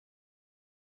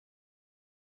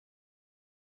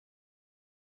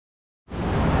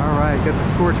Got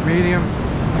the Scorch Medium.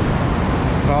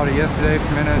 Bought it yesterday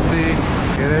from NOC.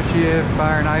 Yeah, there she is,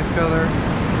 fire and ice color.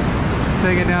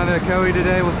 Take it down to Occee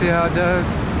today. We'll see how it does.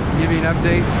 Give you an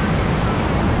update.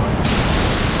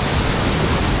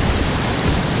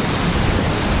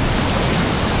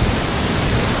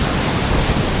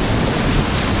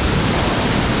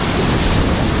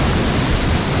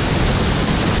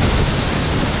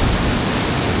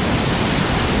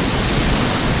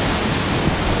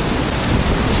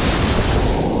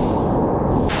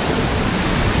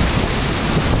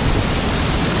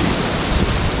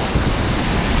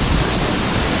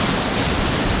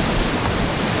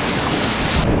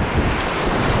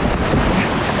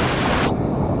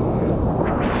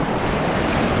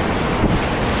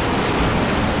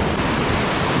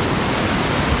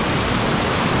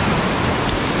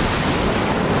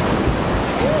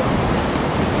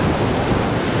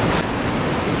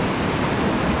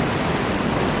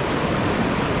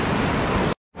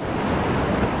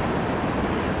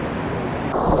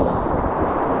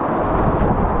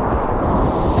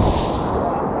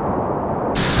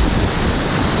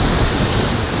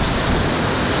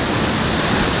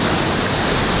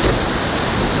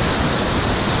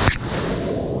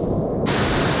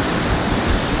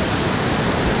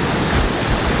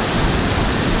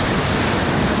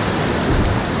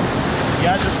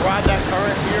 Yeah, just ride that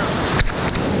current here.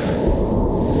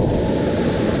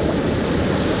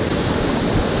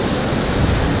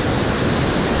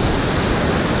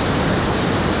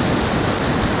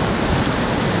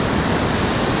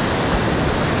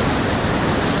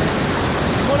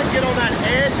 You want to get on that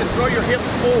edge and throw your hips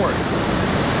forward.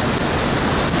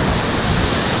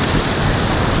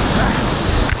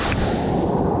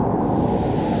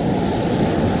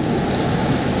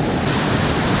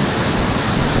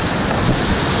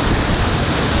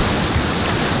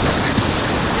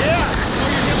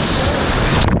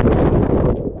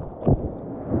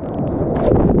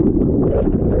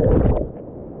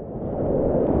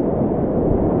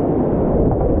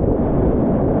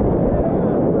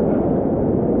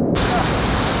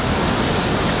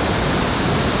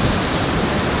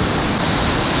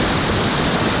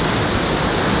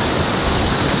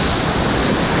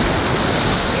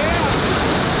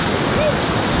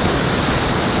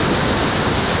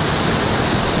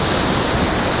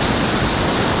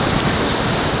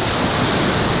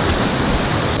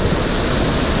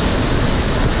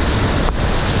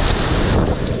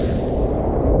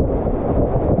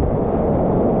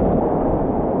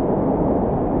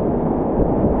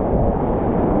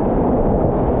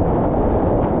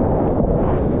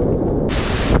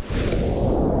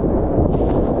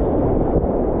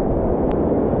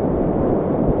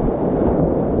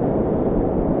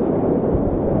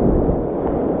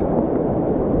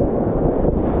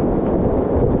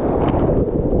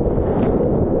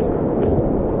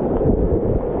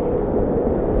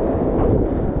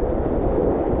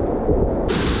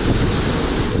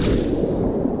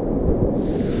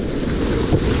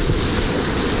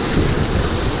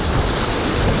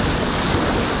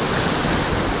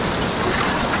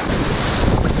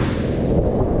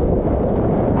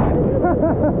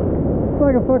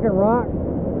 Like a fucking rock.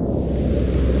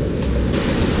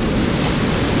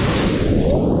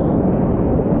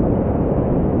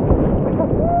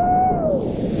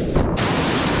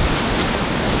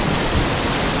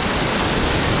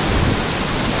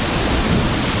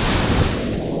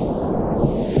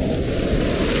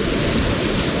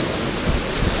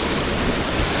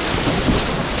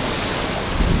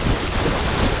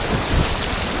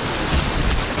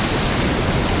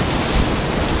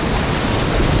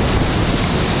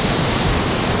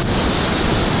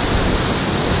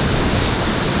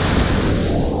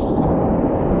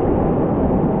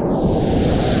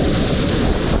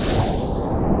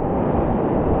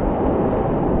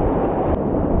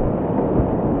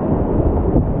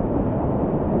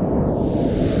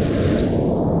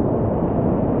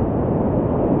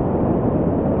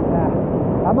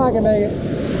 I might can make it.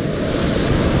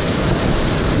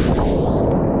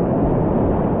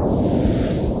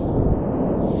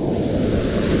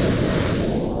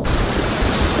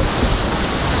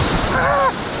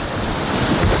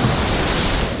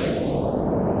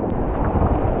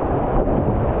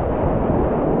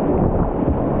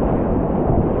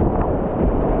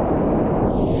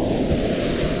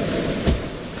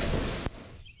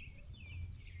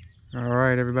 All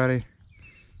right, everybody.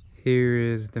 Here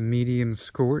is the Medium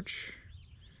Scorch.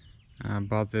 I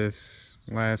bought this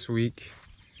last week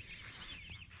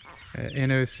at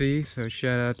NOC, so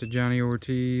shout out to Johnny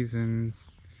Ortiz and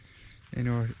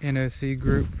NOC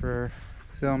group for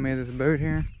selling me this boat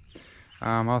here.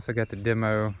 Also got the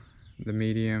demo, the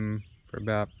Medium, for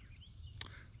about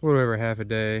a little over half a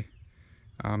day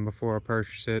before I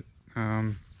purchased it.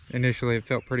 Initially it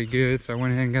felt pretty good, so I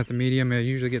went ahead and got the medium. I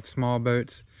usually get small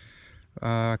boats.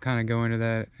 Kind of go into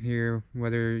that here,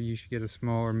 whether you should get a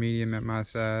small or medium at my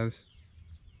size.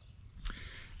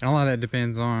 And a lot of that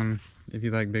depends on if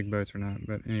you like big boats or not.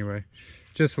 But anyway,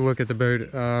 just to look at the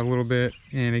boat a little bit.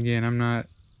 And again, I'm not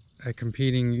a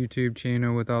competing YouTube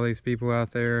channel with all these people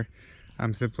out there.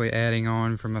 I'm simply adding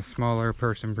on from a smaller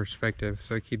person perspective,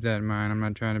 so keep that in mind. I'm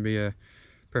not trying to be a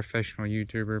professional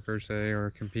YouTuber per se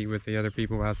or compete with the other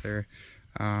people out there.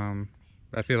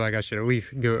 I feel like I should at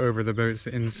least go over the boats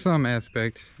in some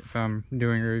aspect if I'm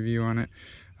doing a review on it.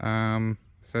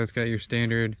 So it's got your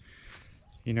standard,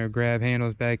 you know, grab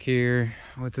handles back here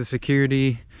with the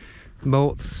security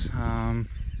bolts.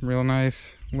 Real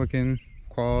nice looking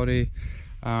quality.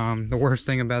 The worst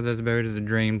thing about this boat is the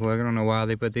drain plug. I don't know why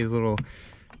they put these little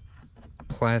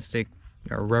plastic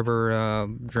or rubber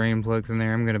drain plugs in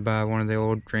there. I'm gonna buy one of the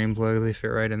old drain plugs. They fit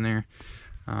right in there.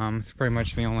 It's pretty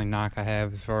much the only knock I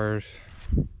have as far as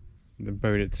the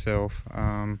boat itself.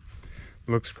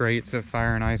 Looks great. It's a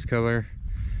fire and ice color.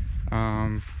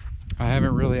 I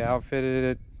haven't really outfitted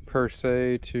it per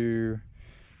se to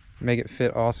make it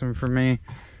fit awesome for me.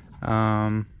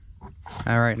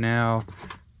 Right now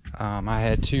I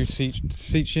had 2 seat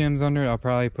shims under it. I'll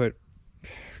probably put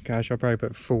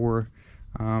 4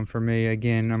 for me.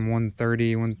 Again, I'm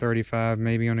 130, 135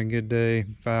 maybe on a good day,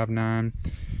 5'9".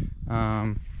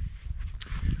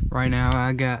 Right now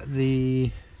I got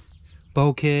the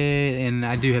bulkhead, and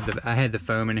I had the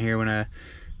foam in here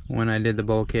when I did the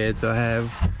bulkhead. So I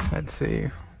have, let's see,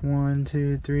 1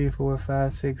 2 3 4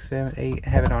 5 6 7 8, I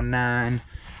have it on 9.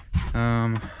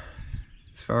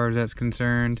 As far as that's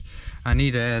concerned, I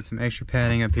need to add some extra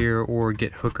padding up here or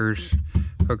get hooker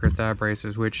thigh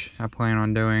braces, which I plan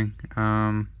on doing.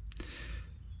 The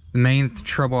main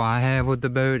trouble I have with the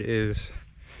boat is,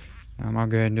 I'll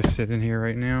go ahead and just sit in here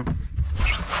right now.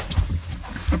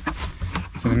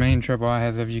 So the main trouble I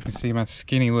have, if you can see my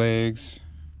skinny legs,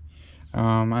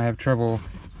 I have trouble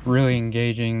really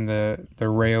engaging the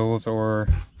rails, or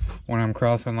when I'm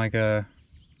crossing like a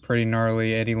pretty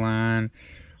gnarly eddy line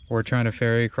or trying to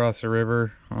ferry across the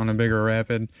river on a bigger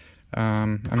rapid.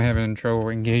 I'm having trouble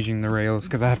engaging the rails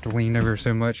because I have to lean over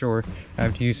so much, or I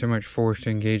have to use so much force to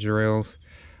engage the rails.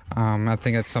 I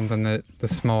think that's something that the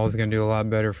small is going to do a lot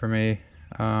better for me.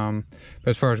 But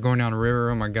as far as going down the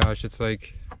river, oh my gosh, it's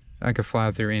like I could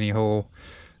fly through any hole.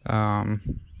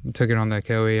 Took it on the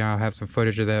Occee. I'll have some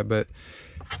footage of that, but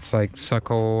it's like suck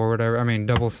hole or whatever. I mean,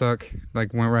 double suck,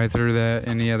 like went right through that.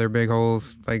 Any other big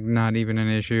holes, like not even an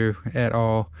issue at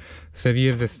all. So if you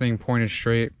have this thing pointed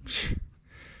straight,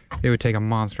 it would take a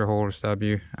monster hole to stop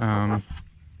you. I'd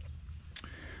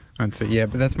say, yeah,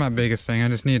 but that's my biggest thing. I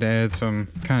just need to add some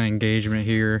kind of engagement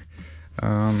here.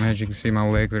 As you can see, my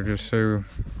legs are just so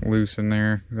loose in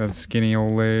there. Got skinny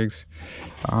old legs.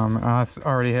 I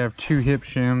already have 2 hip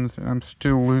shims. I'm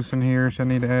still loose in here, so I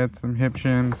need to add some hip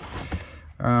shims.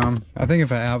 I think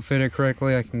if I outfit it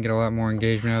correctly, I can get a lot more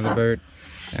engagement out of the boat,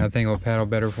 and I think it'll paddle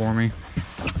better for me.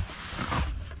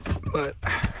 But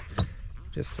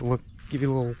just to look, give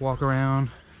you a little walk around.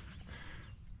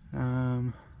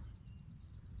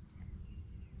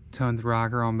 Tons of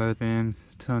rocker on both ends.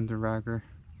 Tons of rocker.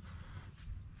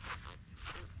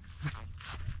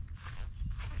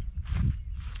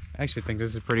 I actually think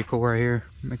this is pretty cool right here.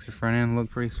 Makes the front end look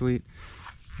pretty sweet.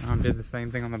 Did the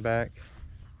same thing on the back.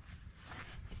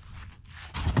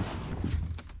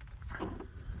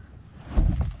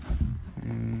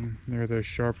 And there are those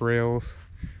sharp rails.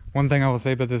 One thing I will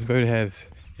say about this boat, it has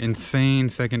insane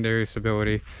secondary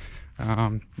stability.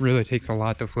 Really takes a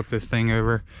lot to flip this thing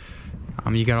over.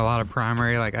 You got a lot of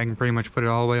primary, like I can pretty much put it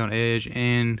all the way on edge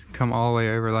and come all the way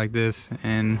over like this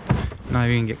and not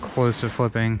even get close to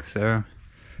flipping. So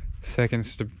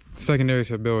secondary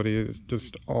stability is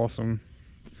just awesome.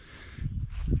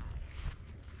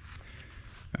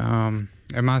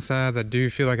 At my size, I do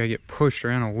feel like I get pushed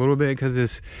around a little bit because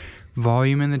this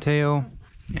volume in the tail,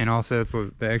 and also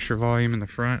the extra volume in the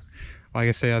front. Like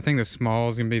I say, I think the small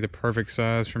is gonna be the perfect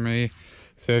size for me.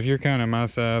 So if you're kind of my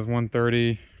size,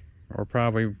 130 or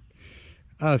probably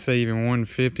I'd say even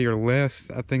 150 or less,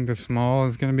 I think the small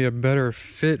is gonna be a better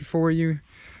fit for you.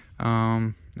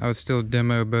 I would still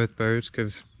demo both boats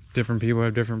because different people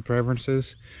have different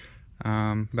preferences.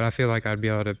 But I feel like I'd be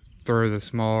able to throw the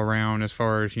small around as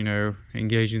far as, you know,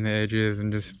 engaging the edges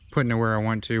and just putting it where I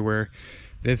want to, where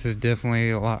this is definitely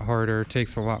a lot harder. It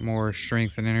takes a lot more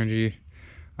strength and energy,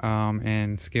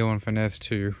 and skill and finesse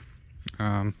too.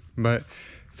 But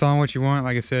it's on what you want.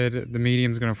 Like I said, the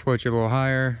medium's gonna float you a little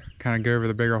higher, kind of go over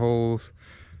the bigger holes.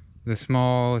 The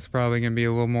small is probably going to be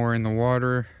a little more in the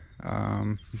water.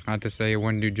 Not to say it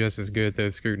wouldn't do just as good though,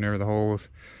 scooting over the holes.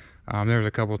 There was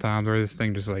a couple times where this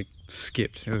thing just like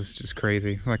skipped. It was just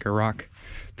crazy, like a rock,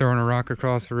 throwing a rock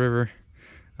across the river.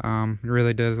 It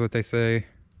really does what they say.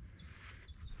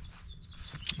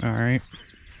 All right.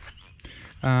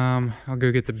 I'll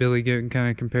go get the billy goat and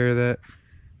kind of compare that.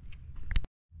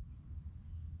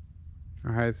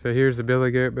 All right, so here's the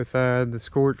billy goat beside the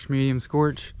Scorch, Medium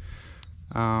Scorch.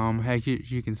 As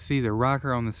you can see, the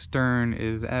rocker on the stern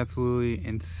is absolutely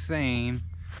insane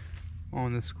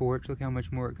on the Scorch. Look how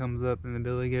much more it comes up than the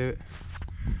billy goat.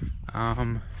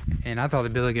 And I thought the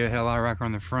billy goat had a lot of rocker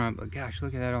on the front, but gosh,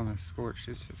 look at that on the Scorch.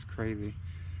 It's just crazy.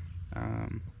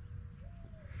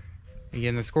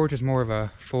 Again, the Scorch is more of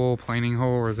a full planing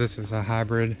hole, whereas this is a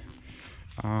hybrid.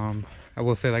 I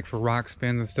will say, like for rock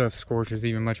spins and stuff, Scorch is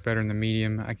even much better than the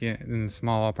medium. In the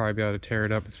small, I'll probably be able to tear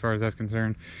it up as far as that's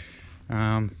concerned.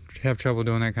 Have trouble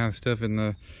doing that kind of stuff in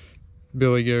the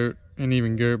billy goat and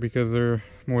even goat because they're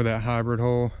more that hybrid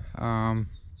hole.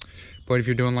 But if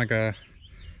you're doing like a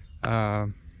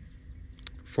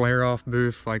flare off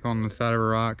booth, like on the side of a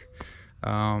rock,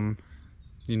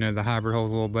 you know, the hybrid hole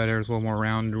is a little better. It's a little more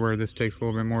rounded, where this takes a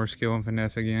little bit more skill and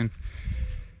finesse again.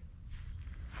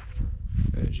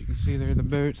 As you can see there, the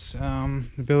boats.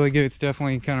 The billy goat's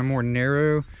definitely kind of more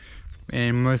narrow,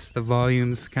 and most of the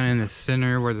volume's kind of in the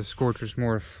center, where the Scorch is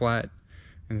more flat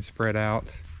and spread out.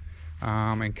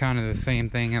 And kind of the same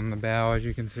thing on the bow, as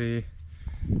you can see.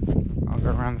 I'll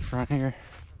go around the front here.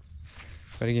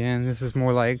 But again, this is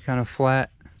more like kind of flat,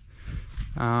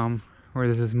 where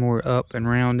this is more up and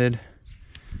rounded.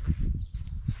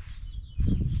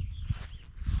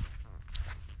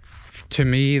 To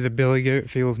me, the billy goat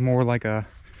feels more like a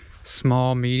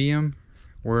small medium,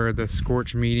 where the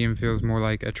Scorch medium feels more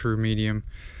like a true medium.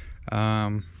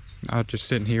 I'll just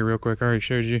sit in here real quick. I already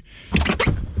showed you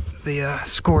the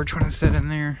Scorch when I sat in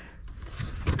there.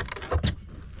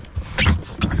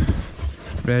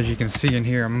 But as you can see in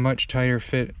here, a much tighter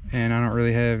fit, and I don't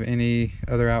really have any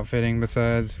other outfitting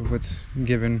besides what's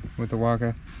given with the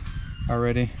Waka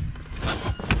already.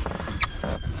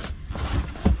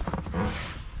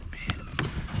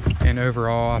 And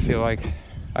overall, I feel like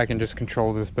I can just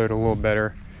control this boat a little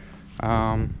better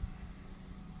than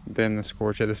the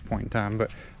Scorch at this point in time.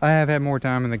 But I have had more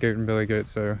time in the goat and billy goat,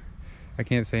 so I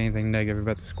can't say anything negative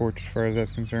about the Scorch as far as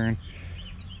that's concerned.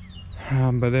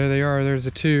 But there they are. There's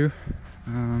the two.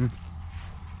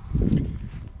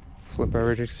 Flip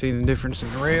over to see the difference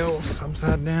in the rails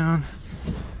upside down.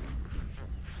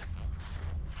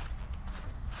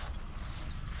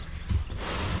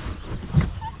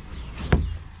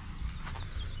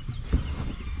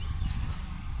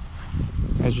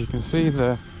 As you can see,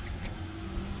 the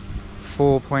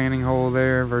full planing hole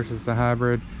there versus the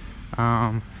hybrid.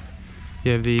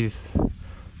 You have these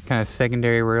kind of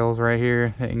secondary rails right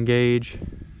here that engage,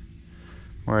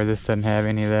 where this doesn't have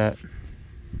any of that.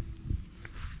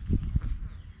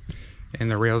 And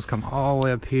the rails come all the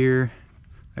way up here.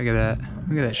 Look at that.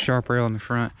 Look at that sharp rail in the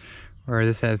front, where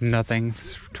this has nothing.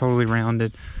 It's totally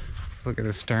rounded. Let's look at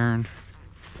the stern.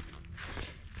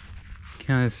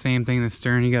 Kind of the same thing in the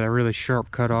stern. You got a really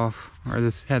sharp cutoff, or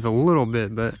this has a little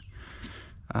bit, but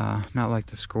not like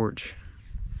the Scorch.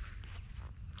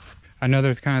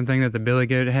 Another kind of thing that the billy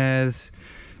goat has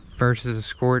versus the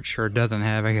Scorch, or doesn't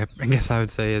have, I guess I would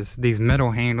say, is these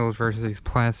metal handles versus these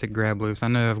plastic grab loops. I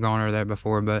know I've gone over that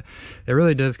before, but it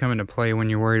really does come into play when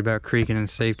you're worried about creaking and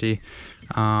safety.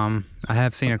 I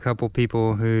have seen a couple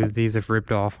people who these have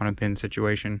ripped off on a pin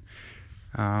situation.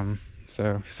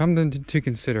 So something to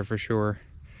consider for sure.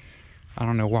 I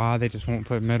don't know why they just won't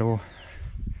put metal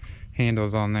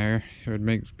handles on there. It would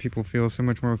make people feel so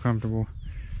much more comfortable.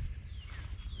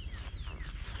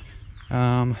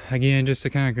 Again, just to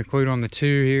kind of conclude on the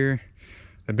two here,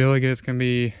 the billy goat's can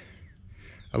be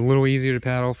a little easier to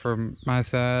paddle for my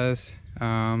size,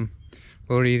 a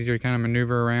little easier to kind of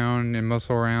maneuver around and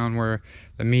muscle around, where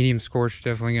the Medium Scorch is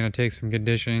definitely going to take some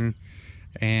conditioning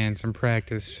and some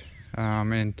practice.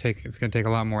 And it's going to take a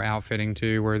lot more outfitting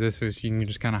too, where this is, you can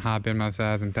just kind of hop in my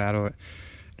size and paddle it.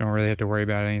 Don't really have to worry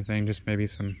about anything, just maybe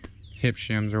some hip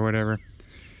shims or whatever.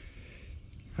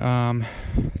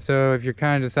 So if you're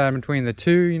kind of deciding between the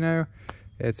two, you know,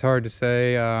 it's hard to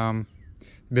say.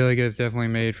 Billy goat's definitely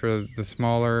made for the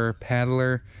smaller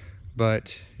paddler,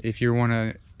 but if you're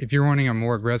wanting a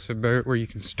more aggressive boat where you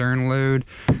can stern load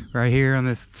right here on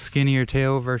this skinnier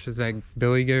tail versus that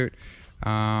billy goat,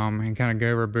 and kind of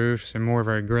go over boofs and more of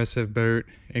an aggressive boat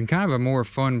and kind of a more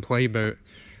fun play boat,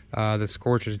 the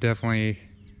Scorch is definitely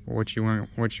what you're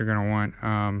gonna want.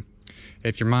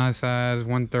 If you're my size,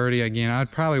 130, again,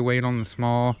 I'd probably wait on the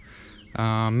small.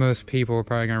 Most people are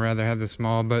probably gonna rather have the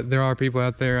small, but there are people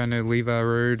out there. I know Levi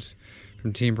Rhodes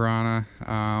from Team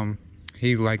Pyranha.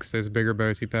 He likes those bigger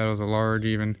boats. He paddles a large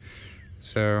even.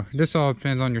 So this all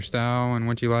depends on your style and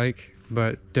what you like,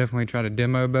 but definitely try to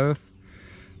demo both.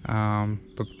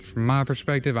 But from my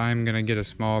perspective, I'm gonna get a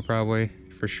small probably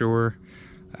for sure.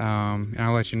 And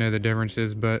I'll let you know the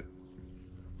differences, but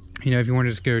you know, if you want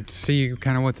to just go see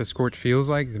kind of what the Scorch feels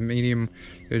like, the medium,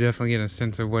 you'll definitely get a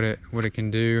sense of what it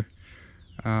can do.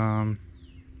 And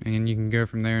you can go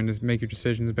from there and just make your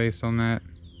decisions based on that.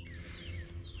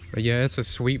 But yeah, it's a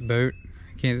sweet boat.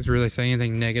 Can't really say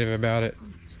anything negative about it.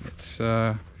 It's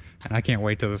and I can't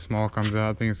wait till the small comes out.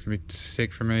 I think it's gonna be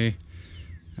sick for me.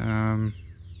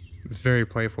 It's a very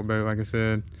playful boat, like I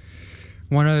said.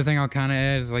 One other thing I'll kind of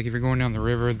add is, like, if you're going down the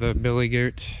river, the billy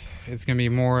goat, it's gonna be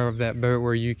more of that boat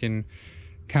where you can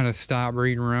kind of stop,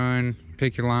 read and run,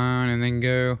 pick your line, and then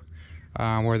go.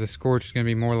 Where the Scorch is gonna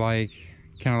be more like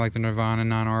kind of like the Nirvana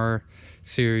 9R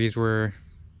series, where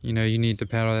you know you need to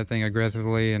paddle that thing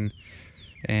aggressively, and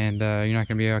you're not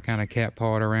gonna be able to kind of cat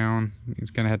paw it around. You're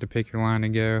just gonna have to pick your line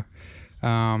and go.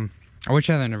 I wish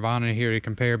I had the Nirvana here to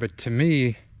compare, but to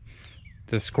me,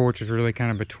 the Scorch is really kind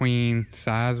of between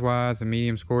size-wise. The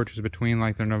Medium Scorch is between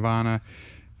like the Nirvana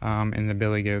and the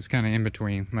billy goat. It's kind of in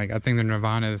between. Like, I think the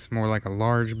Nirvana is more like a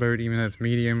large boat, even though it's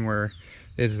medium, where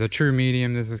it's the true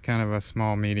medium. This is kind of a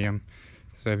small medium.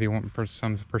 So if you want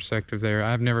some perspective there.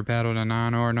 I've never paddled a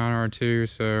 9R, 9R2,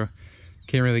 so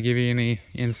can't really give you any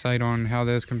insight on how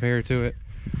those compare to it.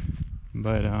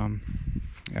 But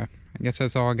yeah, I guess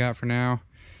that's all I got for now.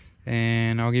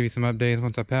 And I'll give you some updates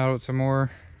once I paddle it some more.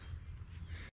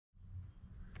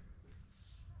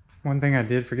 One thing I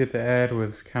did forget to add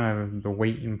was kind of the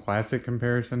weight and plastic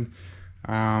comparison.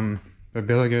 The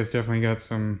billy goat's definitely got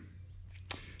some,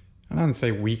 I don't want to say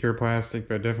weaker plastic,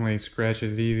 but definitely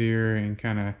scratches easier and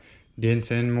kind of dents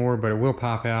in more, but it will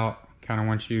pop out kind of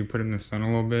once you put it in the sun a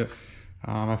little bit.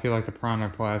 I feel like the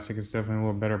Pyranha plastic is definitely a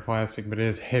little better plastic, but it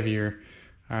is heavier.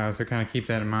 So kind of keep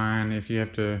that in mind if you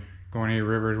have to go on any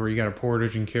rivers where you got a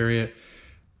portage and carry it.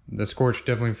 The Scorch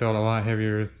definitely felt a lot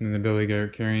heavier than the billy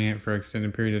goat, carrying it for an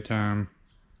extended period of time.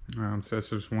 So that's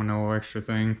just one little extra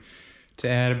thing to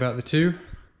add about the two.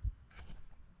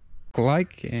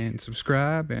 Like and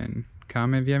subscribe and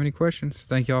comment if you have any questions.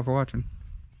 Thank you all for watching.